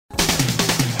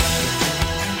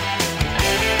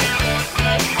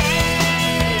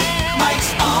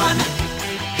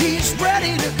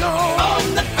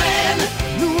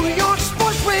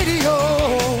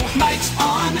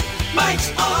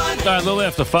A little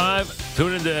after 5.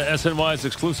 Tune into SNY's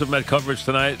exclusive Met coverage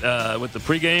tonight with the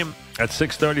pregame at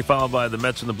 6:30, followed by the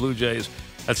Mets and the Blue Jays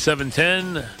at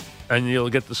 7:10. And you'll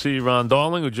get to see Ron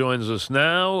Darling, who joins us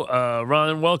now.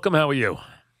 Ron, welcome. How are you?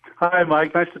 Hi,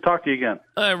 Mike. Nice to talk to you again.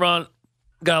 Hi, Ron.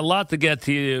 Got a lot to get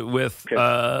to you with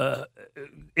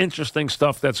interesting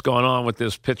stuff that's going on with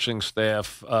this pitching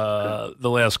staff the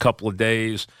last couple of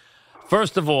days.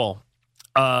 First of all,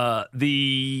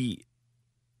 the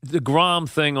Grom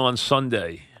thing on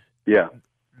Sunday. Yeah.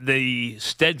 The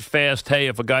steadfast, hey,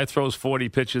 if a guy throws 40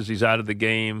 pitches, he's out of the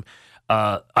game.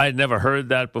 I had never heard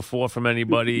that before from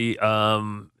anybody.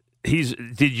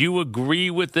 Did you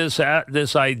agree with this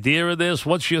idea of this?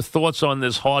 What's your thoughts on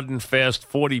this hard and fast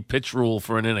 40-pitch rule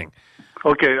for an inning?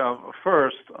 Okay,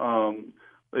 first,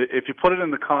 if you put it in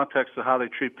the context of how they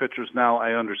treat pitchers now,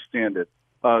 I understand it.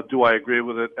 Do I agree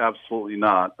with it? Absolutely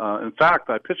not. In fact,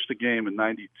 I pitched a game in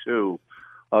 '92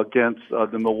 against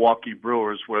the Milwaukee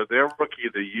Brewers, where their rookie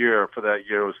of the year for that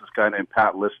year was this guy named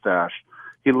Pat Listash.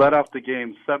 He led off the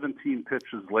game 17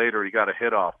 pitches later. He got a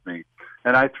hit off me.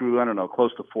 And I threw,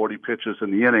 close to 40 pitches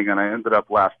in the inning, and I ended up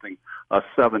lasting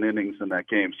 7 innings in that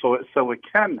game. So it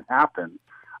can happen.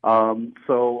 I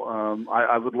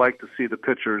would like to see the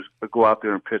pitchers go out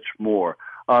there and pitch more.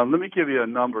 Let me give you a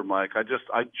number, Mike. I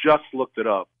just looked it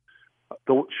up.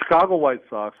 The Chicago White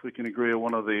Sox, we can agree, are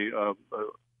one of the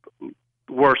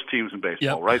worst teams in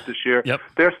baseball, right, this year. Yep.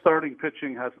 Their starting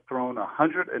pitching has thrown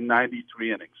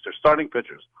 193 innings. Their starting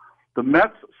pitchers. The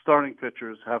Mets' starting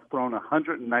pitchers have thrown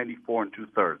 194 and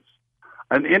two-thirds.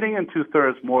 An inning and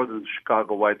two-thirds more than the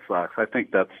Chicago White Sox. I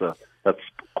think that's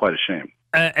quite a shame.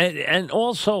 And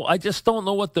also, I just don't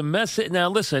know what the message. Now,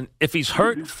 listen, if he's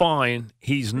hurt, fine.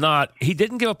 He's not. He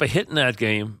didn't give up a hit in that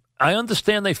game. I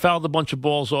understand they fouled a bunch of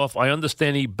balls off. I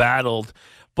understand he battled.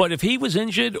 But if he was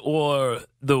injured or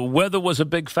the weather was a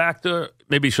big factor,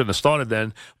 maybe he shouldn't have started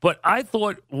then. But I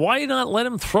thought, why not let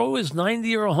him throw his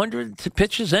 90 or 100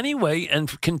 pitches anyway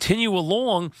and continue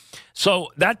along?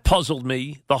 So that puzzled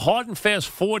me. The hard and fast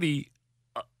 40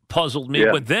 puzzled me.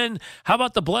 Yeah. But then, how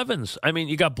about the Blevins? I mean,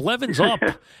 you got Blevins up,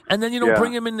 and then you don't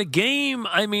bring him in the game.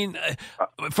 I mean,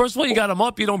 first of all, you got him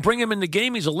up. You don't bring him in the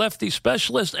game. He's a lefty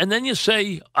specialist. And then you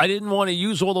say, I didn't want to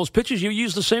use all those pitches. You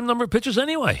use the same number of pitches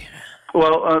anyway.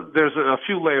 Well, there's a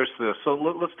few layers to this. So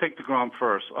let's take DeGrom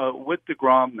first. With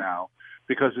DeGrom now,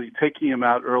 because you're taking him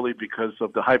out early because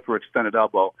of the hyperextended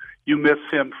elbow, you miss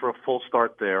him for a full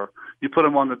start there. You put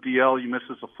him on the DL, he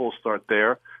misses a full start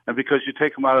there. And because you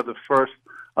take him out of the first,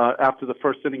 after the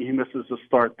first inning, he misses a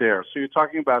start there. So you're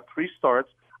talking about 3 starts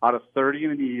out of 30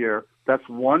 in a year. That's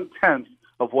 1/10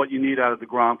 of what you need out of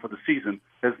DeGrom for the season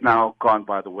has now gone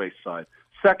by the wayside.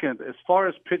 Second, as far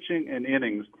as pitching and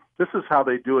innings, this is how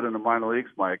they do it in the minor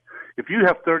leagues, Mike. If you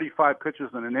have 35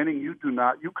 pitches in an inning, you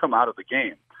come out of the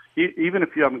game. Even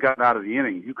if you haven't gotten out of the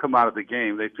inning, you come out of the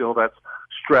game. They feel that's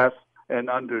stress and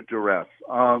under duress.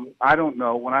 I don't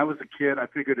know. When I was a kid, I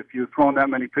figured if you've thrown that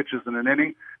many pitches in an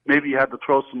inning, maybe you had to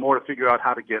throw some more to figure out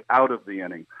how to get out of the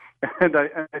inning. And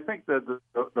I think that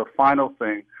the final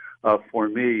thing for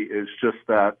me is just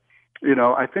that,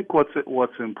 I think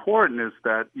what's important is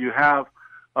that you have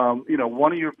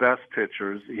one of your best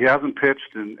pitchers. He hasn't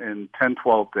pitched in 10,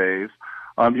 12 days.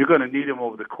 You're going to need him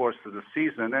over the course of the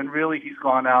season. And really, he's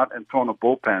gone out and thrown a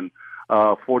bullpen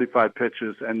 45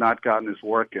 pitches and not gotten his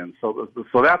work in. So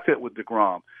that's it with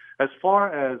DeGrom. As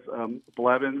far as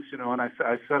Blevins, and I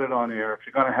said it on air, if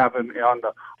you're going to have him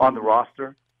on the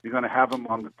roster, you're going to have him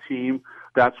on the team,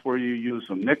 that's where you use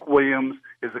him. Nick Williams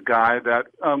is a guy that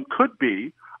could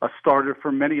be a starter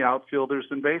for many outfielders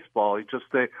in baseball.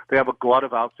 They have a glut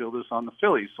of outfielders on the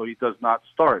Phillies, so he does not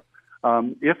start.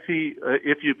 If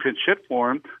you pinch hit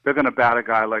for him, they're going to bat a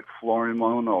guy like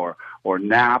Florimon or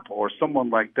Knapp or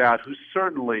someone like that who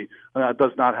certainly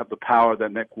does not have the power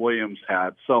that Nick Williams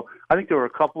had. So I think there were a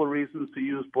couple of reasons to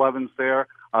use Blevins there,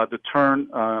 to turn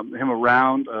him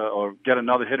around or get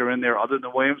another hitter in there other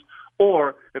than Williams.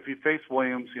 Or if you face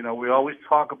Williams, we always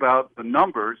talk about the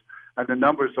numbers, and the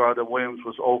numbers are that Williams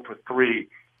was 0 for 3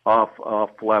 off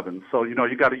Blevins. So, you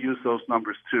got to use those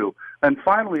numbers too. And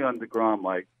finally on DeGrom,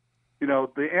 Mike,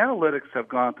 the analytics have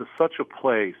gone to such a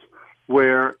place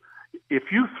where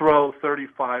if you throw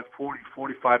 35, 40,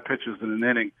 45 pitches in an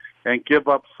inning and give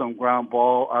up some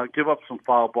give up some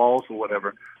foul balls or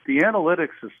whatever, the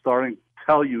analytics is starting to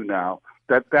tell you now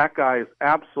that guy is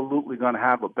absolutely going to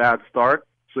have a bad start,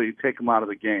 so you take him out of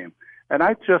the game. And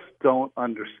I just don't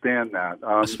understand that.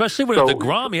 Especially with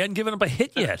DeGrom, he hadn't given up a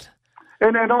hit yet.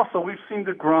 And also, we've seen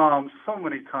DeGrom so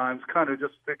many times kind of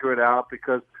just figure it out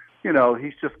because,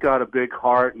 he's just got a big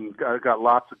heart and got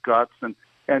lots of guts. And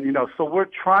And, so we're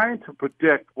trying to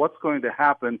predict what's going to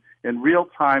happen in real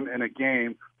time in a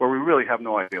game where we really have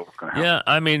no idea what's going to happen. Yeah,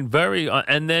 I mean,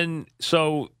 and then,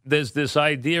 so there's this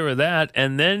idea of that,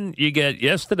 and then you get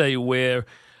yesterday where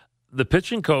the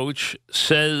pitching coach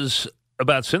says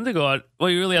about Syndergaard, well,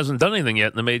 he really hasn't done anything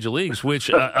yet in the major leagues,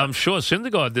 which I'm sure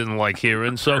Syndergaard didn't like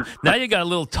hearing. So now you got a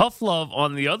little tough love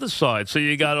on the other side. So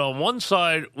you got on one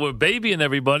side, we're babying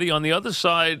everybody. On the other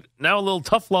side, now a little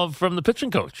tough love from the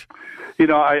pitching coach.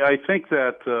 I think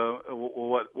that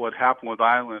what happened with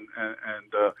Island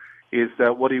and is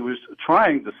that what he was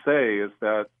trying to say is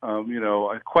that,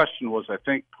 a question was, I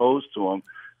think, posed to him,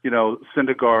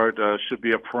 Syndergaard should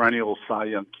be a perennial Cy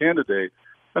Young candidate.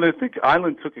 And I think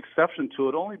Island took exception to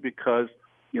it only because,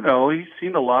 he's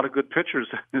seen a lot of good pitchers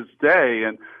in his day.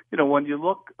 And, when you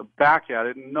look back at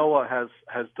it, Noah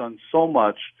has done so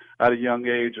much at a young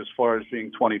age as far as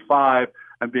being 25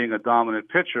 and being a dominant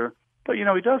pitcher. But, he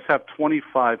does have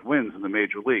 25 wins in the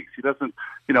major leagues. He doesn't,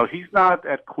 he's not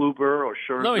at Kluber or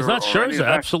Scherzer. No, he's not Scherzer.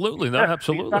 Absolutely. No, yeah,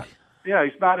 absolutely.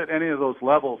 He's not at any of those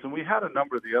levels. And we had a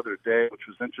number the other day, which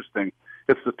was interesting.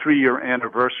 It's the 3-year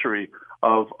anniversary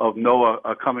of Noah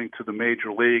coming to the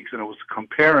major leagues, and it was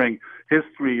comparing his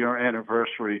 3-year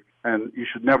anniversary, and you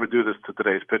should never do this to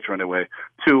today's pitcher anyway,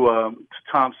 to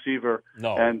Tom Seaver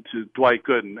and to Dwight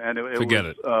Gooden. And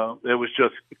it was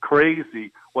just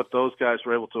crazy what those guys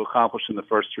were able to accomplish in the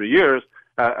first 3 years,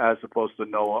 as opposed to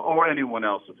Noah or anyone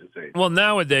else of his age. Well,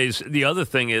 nowadays, the other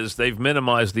thing is they've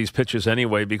minimized these pitches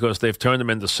anyway because they've turned them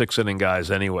into 6-inning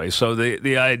guys anyway. So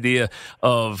the idea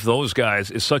of those guys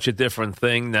is such a different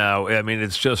thing now. I mean,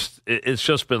 it's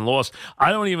just been lost.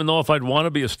 I don't even know if I'd want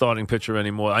to be a starting pitcher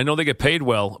anymore. I know they get paid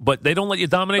well, but they don't let you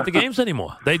dominate the games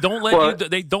anymore. They don't let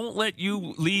They don't let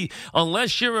you lead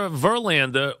unless you're a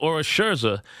Verlander or a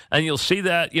Scherzer, and you'll see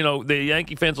that. The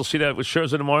Yankee fans will see that with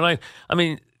Scherzer tomorrow night. I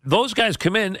mean, those guys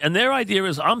come in, and their idea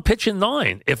is, I'm pitching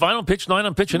 9. If I don't pitch 9,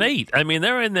 I'm pitching 8. I mean,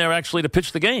 they're in there actually to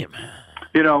pitch the game.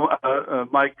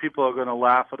 Mike, people are going to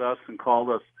laugh at us and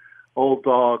call us old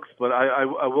dogs, but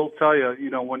I will tell you,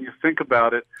 when you think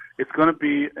about it, it's going to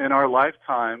be in our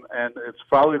lifetime, and it's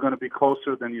probably going to be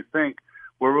closer than you think,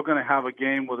 where we're going to have a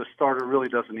game where the starter really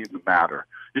doesn't even matter.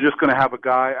 You're just going to have a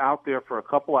guy out there for a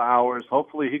couple of hours.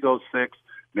 Hopefully he goes 6.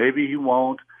 Maybe he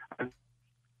won't.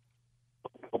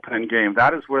 Bullpen game.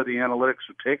 That is where the analytics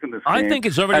are taking this game. I think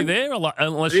it's already there,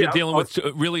 unless you're dealing with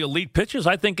really elite pitchers.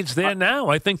 I think it's there now.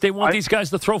 I think they want these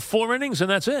guys to throw 4 innings,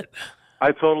 and that's it.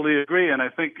 I totally agree, and I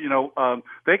think,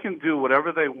 they can do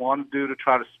whatever they want to do to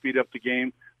try to speed up the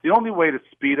game. The only way to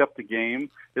speed up the game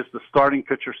is the starting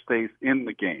pitcher stays in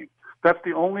the game. That's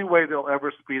the only way they'll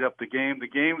ever speed up the game. The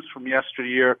games from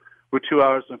yesteryear were 2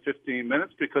 hours and 15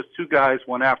 minutes because 2 guys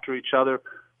went after each other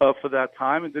for that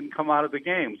time and didn't come out of the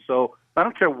game. So I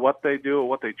don't care what they do or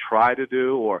what they try to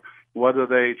do or whether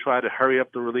they try to hurry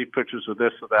up the relief pitchers or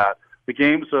this or that. The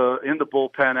games are in the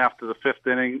bullpen after the 5th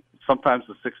inning, sometimes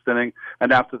the 6th inning,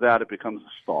 and after that it becomes a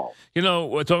stall.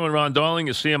 We're talking with Ron Darling.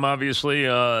 You see him, obviously,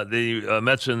 the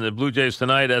Mets and the Blue Jays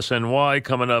tonight, SNY,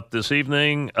 coming up this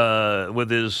evening with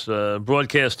his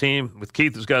broadcast team, with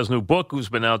Keith, who's got his new book, who's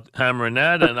been out hammering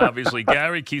that, and obviously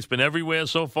Gary. Keith's been everywhere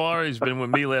so far. He's been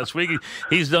with me last week.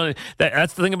 He's done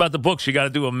that's the thing about the books. You got to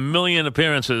do 1 million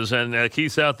appearances, and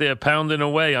Keith's out there pounding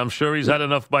away. I'm sure he's had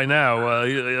enough by now.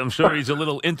 I'm sure he's a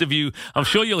little interview. I'm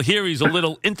sure you'll hear he's a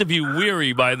little interview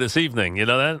weary by this evening. You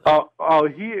know that?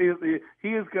 He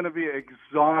is going to be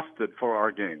exhausted for our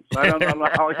games. I don't know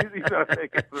how he's going to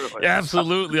make it through it.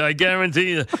 Absolutely. I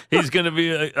guarantee you he's going to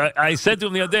be. I said to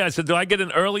him the other day, I said, do I get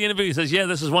an early interview? He says, yeah,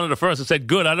 this is one of the first. I said,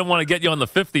 good. I don't want to get you on the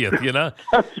 50th,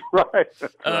 That's right.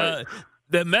 That's right.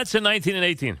 The Mets in 19 and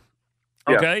 18.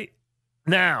 Okay? Yeah.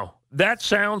 Now, that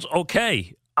sounds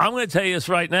okay. I'm going to tell you this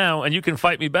right now, and you can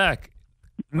fight me back.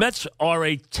 Mets are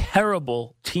a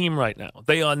terrible team right now.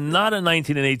 They are not a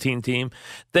 19 and 18 team.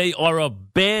 They are a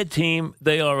bad team.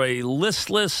 They are a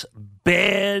listless,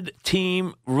 bad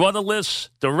team, rudderless,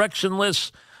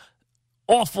 directionless,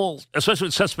 awful, especially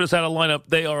with Cespedes out of lineup.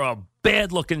 They are a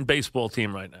bad-looking baseball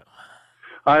team right now.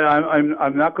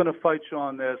 I'm not going to fight you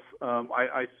on this.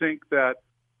 I think that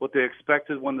what they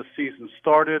expected when the season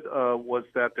started was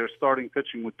that their starting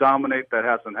pitching would dominate. That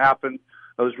hasn't happened.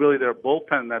 It was really their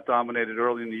bullpen that dominated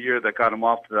early in the year that got them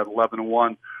off to that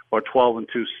 11-1 or 12-2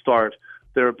 start.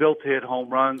 They're built to hit home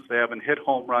runs. They haven't hit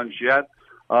home runs yet.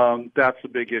 That's a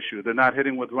big issue. They're not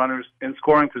hitting with runners in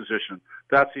scoring position.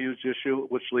 That's a huge issue,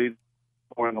 which leads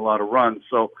to scoring a lot of runs.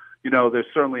 So, they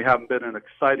certainly haven't been an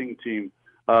exciting team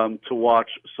to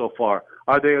watch so far.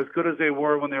 Are they as good as they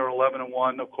were when they were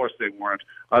 11-1? Of course they weren't.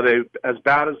 Are they as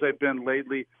bad as they've been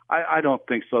lately? I don't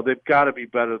think so. They've got to be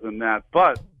better than that.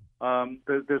 But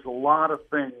There's a lot of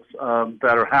things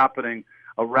that are happening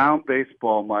around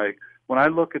baseball, Mike. When I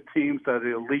look at teams that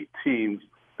are elite teams,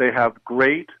 they have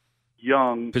great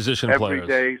young position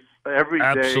everyday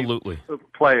Absolutely.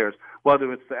 players.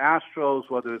 Whether it's the Astros,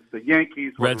 whether it's the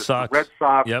Yankees, whether Red Sox. it's the Red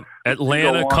Sox, yep.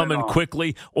 Atlanta coming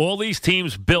quickly. All these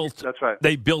teams built. That's right.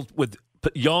 They built with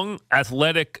young,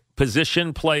 athletic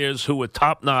position players who were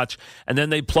top notch, and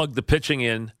then they plugged the pitching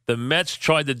in. The Mets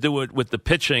tried to do it with the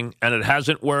pitching, and it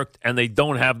hasn't worked. And they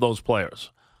don't have those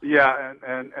players. Yeah,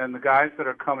 and the guys that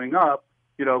are coming up,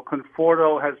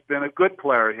 Conforto has been a good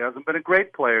player. He hasn't been a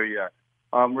great player yet.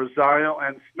 Rosario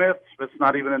and Smith's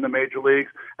not even in the major leagues,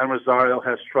 and Rosario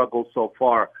has struggled so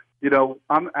far.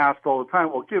 I'm asked all the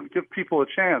time, well, give people a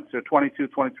chance. They're 22,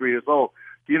 23 years old.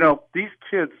 These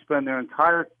kids spend their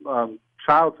entire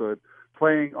childhood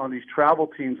playing on these travel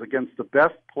teams against the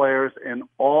best players in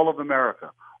all of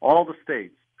America, all the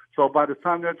states. So by the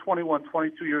time they're 21,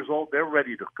 22 years old, they're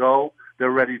ready to go.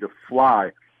 They're ready to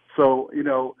fly. So,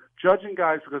 judging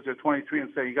guys because they're 23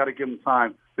 and say you got to give them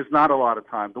time, there's not a lot of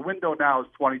time. The window now is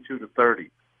 22 to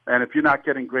 30. And if you're not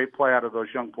getting great play out of those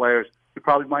young players, you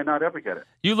probably might not ever get it.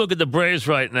 You look at the Braves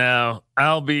right now,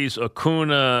 Albies,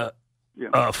 Acuna,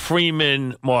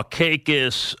 Freeman,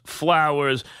 Markakis,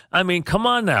 Flowers. I mean, come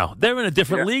on now. They're in a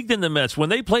different league than the Mets. When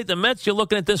they played the Mets, you're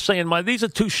looking at this saying, these are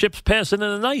two ships passing in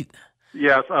the night.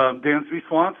 Yes, Dansby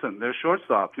Swanson, their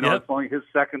shortstop. It's only his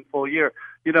second full year.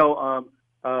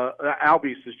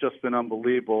 Albies has just been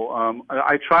unbelievable.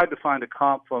 I tried to find a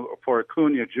comp for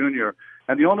Acuna Jr.,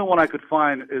 and the only one I could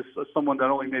find is someone that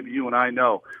only maybe you and I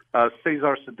know,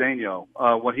 Cesar Cedeno,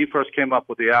 when he first came up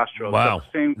with the Astros. Wow,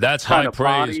 that's high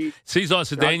praise. Body. Cesar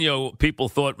Cedeno, people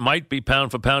thought might be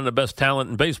pound for pound the best talent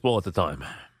in baseball at the time.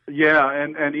 Yeah,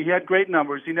 and he had great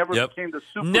numbers. He never became the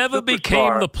superstar.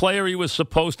 Became the player he was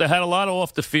supposed to. Had a lot of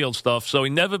off-the-field stuff, so he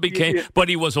never became but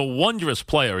he was a wondrous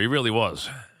player. He really was.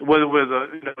 He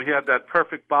had that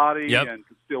perfect body and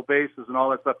could steal bases and all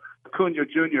that stuff. Acuna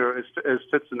Jr.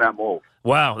 fits in that mold.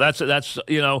 Wow, that's there's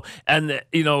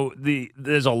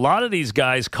a lot of these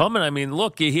guys coming. I mean,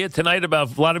 look, you hear tonight about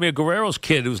Vladimir Guerrero's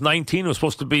kid who's 19, who's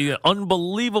supposed to be an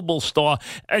unbelievable star.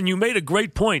 And you made a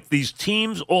great point. These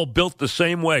teams all built the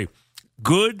same way.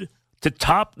 Good to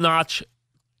top-notch,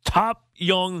 top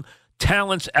young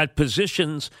talents at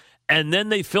positions, and then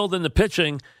they filled in the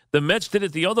pitching. The Mets did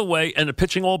it the other way, and the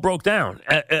pitching all broke down.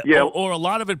 Or a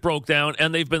lot of it broke down,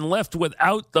 and they've been left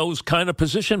without those kind of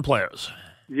position players.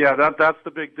 Yeah, that's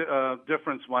the big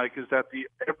difference, Mike, is that the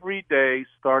everyday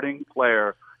starting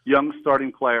player, young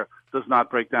starting player, does not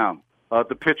break down.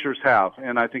 The pitchers have,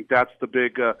 and I think that's the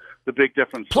big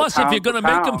difference. Plus, if you're going to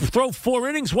make them throw 4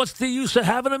 innings, what's the use of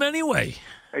having them anyway?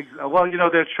 Well,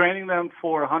 they're training them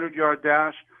for a 100-yard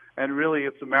dash, and really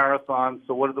it's a marathon.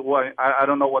 So I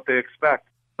don't know what they expect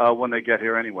when they get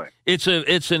here anyway.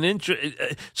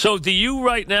 So do you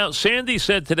right now? Sandy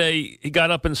said today, he got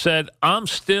up and said, I'm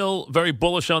still very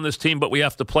bullish on this team, but we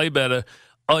have to play better.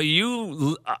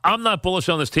 I'm not bullish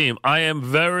on this team. I am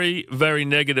very, very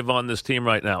negative on this team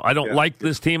right now. I don't like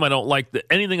this team. I don't like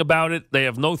anything about it. They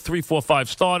have no 3, 4, 5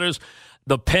 starters.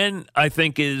 The pen, I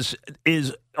think, is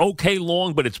okay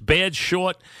long, but it's bad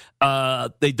short.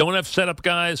 They don't have setup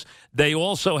guys. They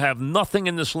also have nothing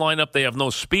in this lineup. They have no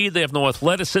speed. They have no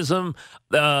athleticism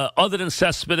other than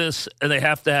Cespedes, and they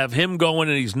have to have him going,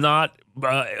 and he's not.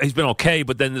 He's been okay,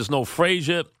 but then there's no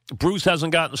Frazier. Bruce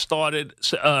hasn't gotten started.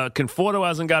 Conforto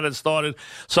hasn't gotten started.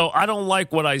 So I don't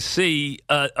like what I see.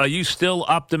 Are you still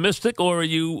optimistic, or are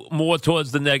you more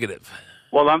towards the negative?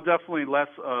 Well, I'm definitely less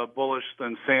bullish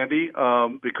than Sandy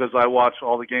because I watch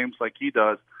all the games like he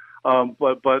does.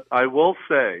 But I will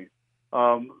say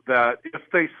that if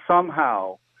they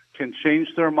somehow can change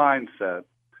their mindset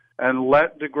and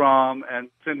let DeGrom and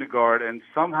Syndergaard and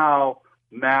somehow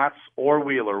Matz or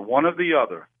Wheeler, one or the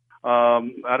other,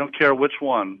 I don't care which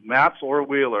one, Matz or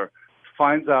Wheeler,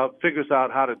 figures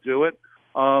out how to do it,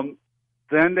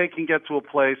 then they can get to a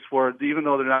place where even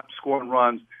though they're not scoring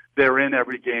runs, they're in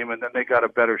every game, and then they got a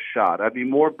better shot. I'd be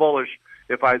more bullish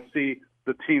if I see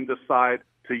the team decide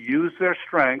to use their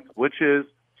strength, which is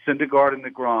Syndergaard and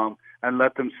DeGrom, and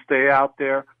let them stay out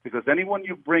there, because anyone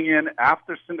you bring in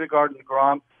after Syndergaard and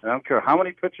DeGrom, I don't care how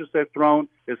many pitches they've thrown,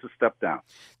 is a step down.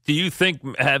 Do you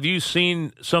think, have you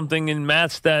seen something in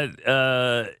Matz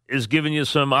that is giving you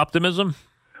some optimism?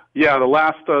 Yeah, the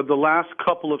last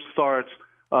couple of starts,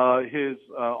 his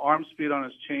arm speed on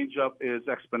his changeup is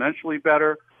exponentially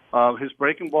better. His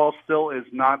breaking ball still is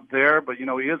not there, but he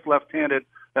is left-handed.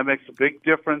 That makes a big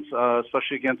difference,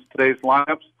 especially against today's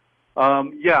lineups.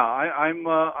 I'm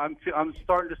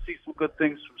starting to see some good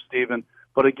things from Steven,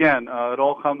 but again, it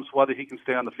all comes whether he can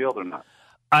stay on the field or not.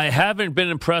 I haven't been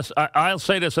impressed. I'll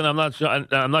say this, and I'm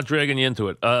not dragging you into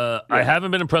it. I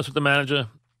haven't been impressed with the manager.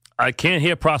 I can't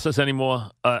hear process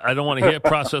anymore. I don't want to hear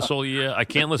process all year. I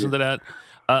can't listen to that.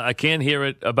 I can't hear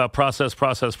it about process.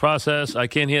 I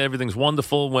can't hear everything's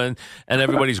wonderful and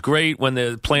everybody's great when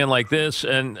they're playing like this.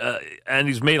 And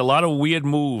he's made a lot of weird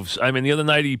moves. I mean, the other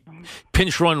night he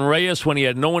pinch run Reyes when he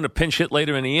had no one to pinch hit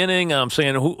later in the inning. I'm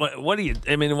saying, what do you?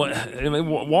 I mean,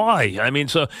 why? I mean,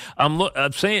 so I'm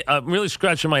really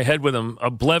scratching my head with him.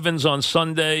 Blevins on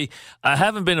Sunday. I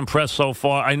haven't been impressed so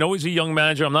far. I know he's a young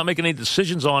manager. I'm not making any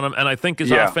decisions on him, and I think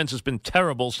his offense has been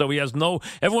terrible. So he has no.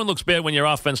 Everyone looks bad when your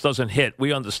offense doesn't hit.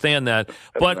 We understand that,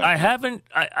 but I haven't.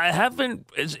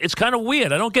 It's kind of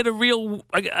weird. I don't get a real.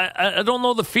 I don't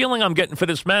know the feeling I'm getting for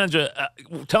this manager.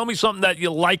 Tell me something that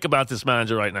you like about this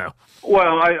manager right now.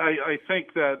 Well, I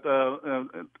think that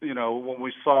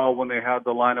when they had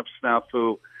the lineup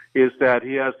snafu, is that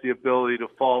he has the ability to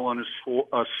fall on his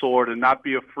sword and not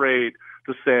be afraid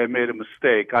to say I made a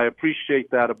mistake. I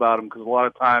appreciate that about him because a lot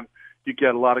of time you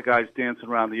get a lot of guys dancing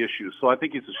around the issues. So I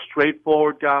think he's a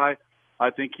straightforward guy. I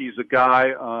think he's a guy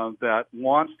that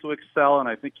wants to excel, and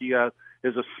I think he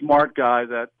is a smart guy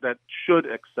that should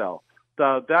excel.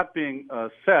 That being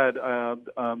said,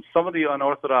 some of the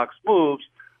unorthodox moves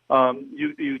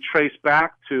you trace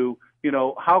back to,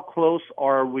 how close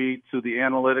are we to the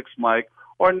analytics, Mike,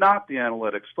 or not the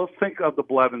analytics? Let's think of the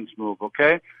Blevins move,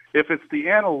 okay? If it's the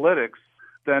analytics,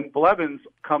 then Blevins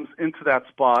comes into that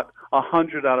spot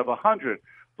 100 out of 100.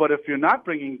 But if you're not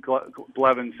bringing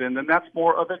Blevins in, then that's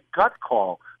more of a gut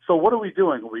call. So what are we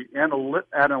doing? Are we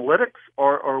analytics,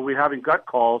 or are we having gut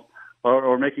calls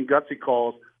or making gutsy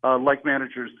calls like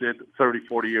managers did 30,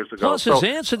 40 years ago? Plus, his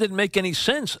answer didn't make any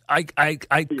sense. I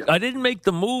didn't make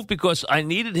the move because I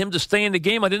needed him to stay in the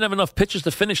game. I didn't have enough pitches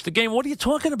to finish the game. What are you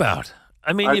talking about?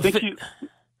 I mean, I think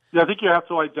you have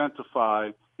to identify,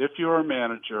 if you're a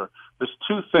manager, there's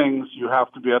two things you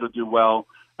have to be able to do well.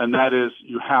 And that is,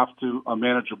 you have to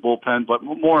manage a bullpen, but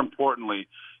more importantly,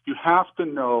 you have to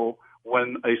know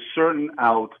when a certain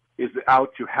out is the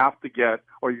out you have to get,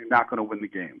 or you're not going to win the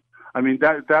game. I mean,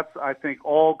 that's I think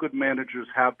all good managers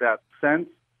have that sense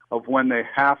of when they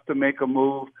have to make a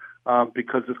move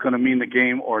because it's going to mean the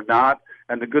game or not,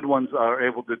 and the good ones are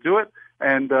able to do it.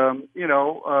 And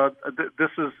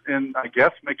this is in, I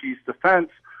guess, Mickey's defense,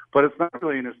 but it's not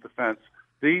really in his defense.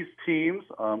 These teams,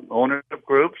 ownership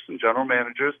groups and general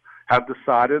managers have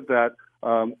decided that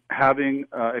having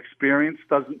experience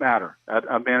doesn't matter at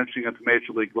managing at the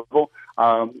major league level.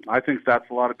 I think that's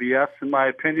a lot of BS, in my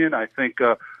opinion. I think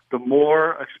the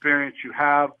more experience you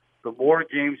have, the more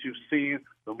games you've seen,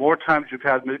 the more times you've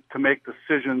had to make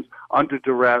decisions under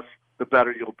duress, the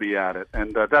better you'll be at it.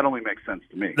 And that only makes sense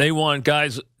to me. They want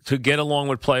guys to get along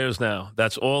with players now.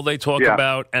 That's all they talk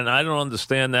about, and I don't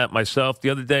understand that myself.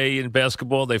 The other day in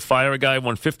basketball, they fire a guy who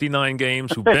won 59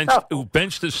 games, who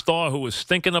benched his star who was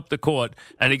stinking up the court,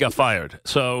 and he got fired.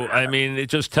 So, I mean,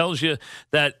 it just tells you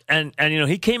that, and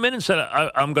he came in and said,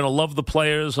 I'm going to love the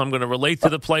players, I'm going to relate to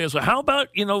the players. How about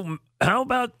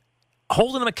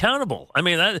holding them accountable? I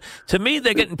mean, to me,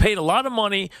 they're getting paid a lot of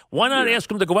money. Why not ask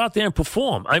them to go out there and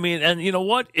perform? I mean, and you know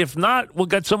what? If not, we'll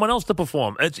get someone else to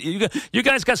perform. You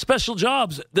guys got special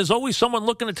jobs. There's always someone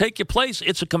looking to take your place.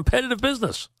 It's a competitive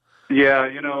business. Yeah,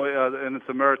 and it's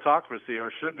a meritocracy, or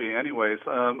should be anyways.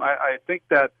 I think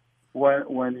that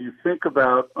when you think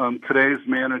about today's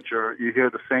manager, you hear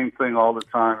the same thing all the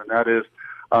time, and that is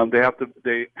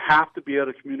they have to be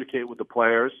able to communicate with the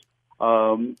players.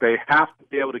 They have to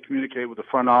be able to communicate with the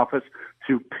front office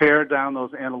to pare down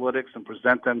those analytics and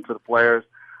present them to the players.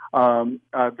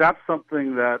 That's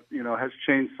something that, has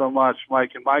changed so much.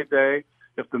 Mike, in my day,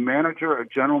 if the manager or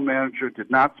general manager did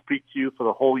not speak to you for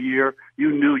the whole year,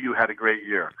 you knew you had a great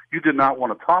year. You did not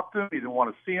want to talk to them, you didn't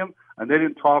want to see them, and they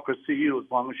didn't talk or see you as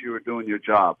long as you were doing your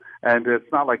job. And it's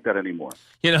not like that anymore.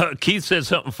 Keith said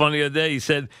something funny the other day. He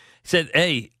said,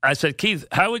 hey, I said, Keith,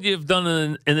 how would you have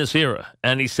done in this era?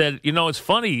 And he said, it's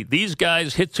funny. These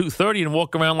guys hit 230 and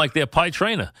walk around like they're Pie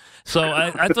Trainer. So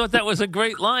I thought that was a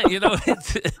great line.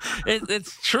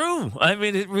 It's true. I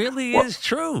mean, it really is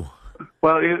true.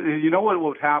 Well, what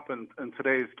would happen in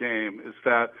today's game is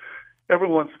that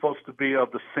everyone's supposed to be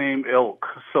of the same ilk.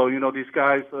 So, these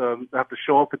guys have to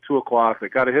show up at 2 o'clock. They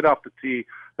got to hit off the tee.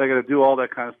 They got to do all that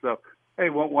kind of stuff. Hey,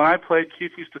 when I played,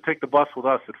 Keith used to take the bus with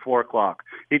us at 4 o'clock.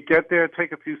 He'd get there,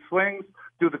 take a few swings,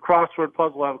 do the crossword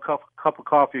puzzle, have a cup of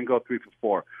coffee, and go 3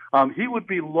 for 4. He would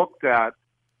be looked at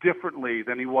differently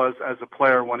than he was as a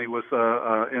player when he was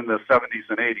in the 70s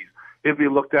and 80s. He'd be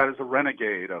looked at as a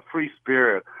renegade, a free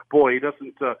spirit. Boy, he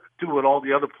doesn't do what all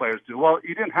the other players do. Well,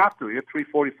 he didn't have to. He hit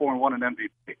 344 and won an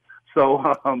MVP. So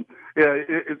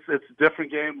it's a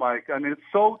different game, Mike. I mean, it's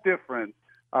so different.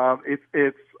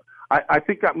 I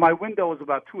think that my window is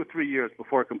about 2 or 3 years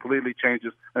before it completely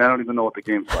changes, and I don't even know what the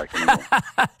game's like anymore.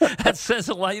 That says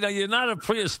a lot. You're not a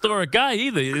prehistoric guy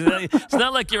either. It's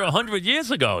not like you're 100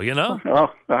 years ago, Oh,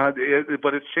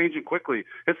 but it's changing quickly.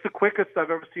 It's the quickest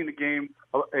I've ever seen a game,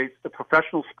 a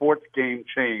professional sports game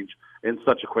change in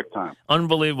such a quick time.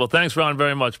 Unbelievable. Thanks, Ron,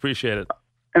 very much. Appreciate it.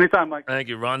 Anytime, Mike. Thank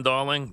you. Ron Darling.